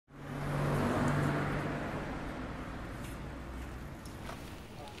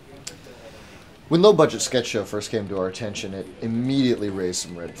When Low Budget Sketch Show first came to our attention, it immediately raised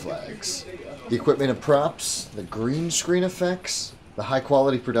some red flags. The equipment and props, the green screen effects, the high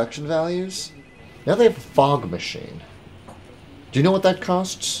quality production values. Now they have a fog machine. Do you know what that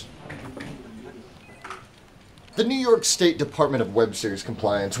costs? The New York State Department of Web Series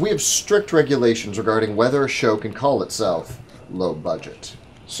Compliance, we have strict regulations regarding whether a show can call itself low budget.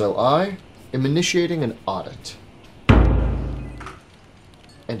 So I am initiating an audit.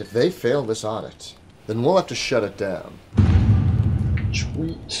 And if they fail this audit, then we'll have to shut it down.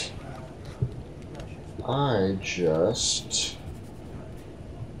 Tweet. I just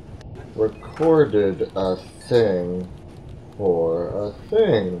recorded a thing for a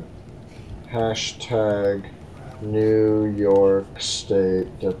thing. Hashtag New York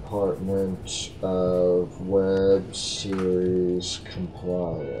State Department of Web Series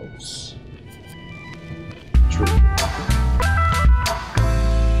Compliance. Tweet.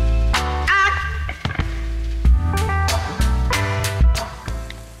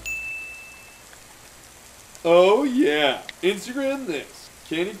 Oh yeah, Instagram this,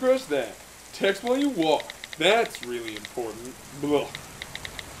 Candy Crush that, text while you walk, that's really important. Blah.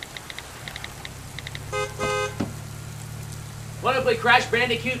 Wanna play Crash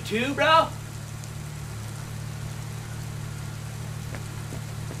Bandicoot 2, bro?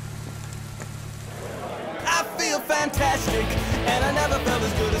 I feel fantastic, and I never felt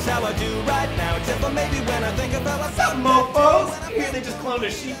as good as how I do right now, except for maybe when I think about what's up, Mofos? You hear they just cloned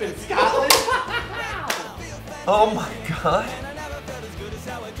a sheep in Scotland? Oh my god.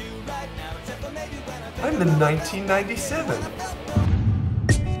 I'm in 1997.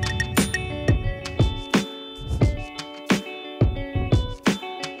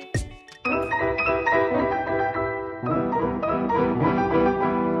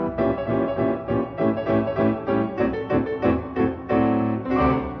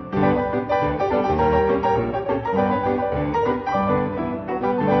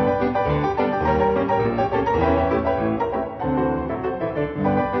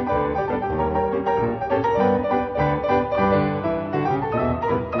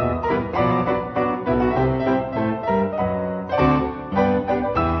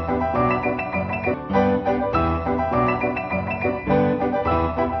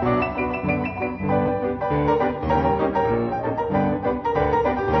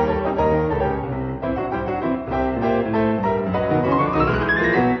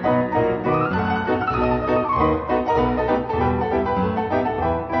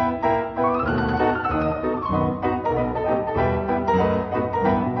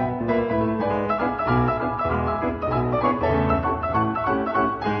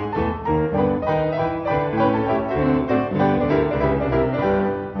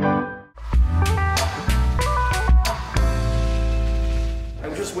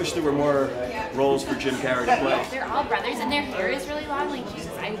 Roles for Jim Carrey to play. They're all brothers, and their hair is really long. Like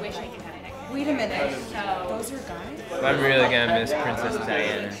Jesus, I wish I could have it. Wait a minute. So Those are guys? I'm really gonna miss Princess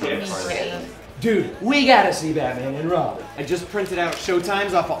Diana. Dude, we gotta see Batman and Robin. I just printed out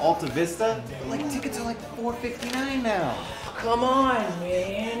showtimes off of Alta Vista. Like, tickets are like $4.59 now. Come on,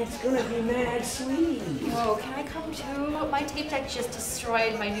 man. It's gonna be mad sweet. Whoa, can I come too? My tape deck just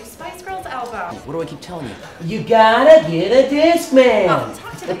destroyed my new Spice Girls album. What do I keep telling you? You gotta get a Discman. Oh,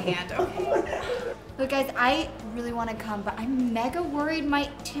 talk to the hand, okay? Look, guys, I really want to come, but I'm mega worried my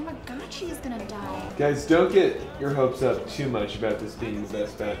Tamagotchi is gonna die. Guys, don't get your hopes up too much about this being the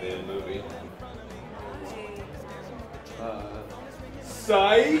best Batman movie.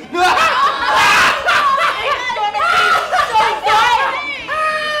 Psych?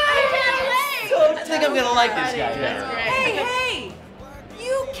 I think I'm gonna like this guy. Hey!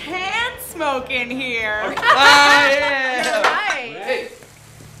 You can smoke in here. Yeah! Right. Hey.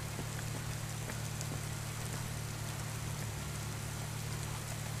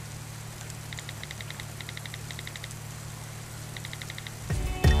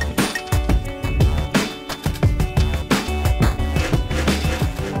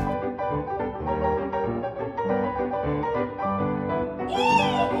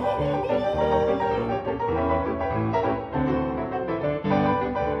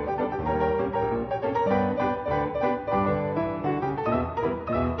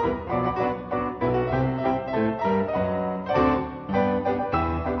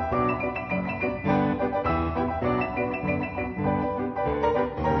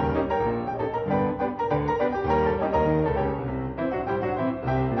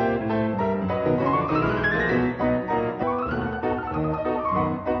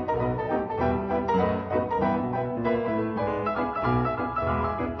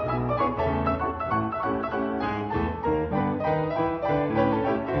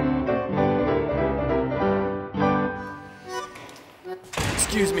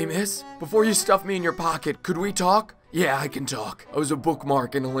 Excuse me, miss. Before you stuff me in your pocket, could we talk? Yeah, I can talk. I was a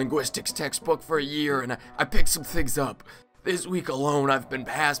bookmark in a linguistics textbook for a year, and I picked some things up. This week alone, I've been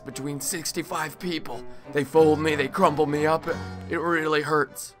passed between 65 people. They fold me, they crumple me up. It really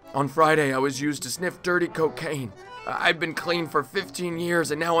hurts. On Friday, I was used to sniff dirty cocaine. I've been clean for 15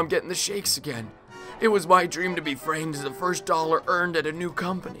 years, and now I'm getting the shakes again. It was my dream to be framed as the first dollar earned at a new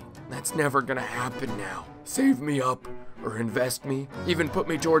company. That's never gonna happen now. Save me up, or invest me, even put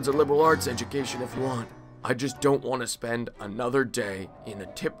me towards a liberal arts education if you want. I just don't want to spend another day in a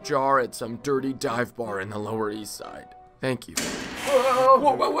tip jar at some dirty dive bar in the Lower East Side. Thank you.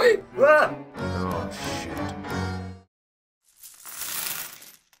 Whoa, wait! Oh, shit.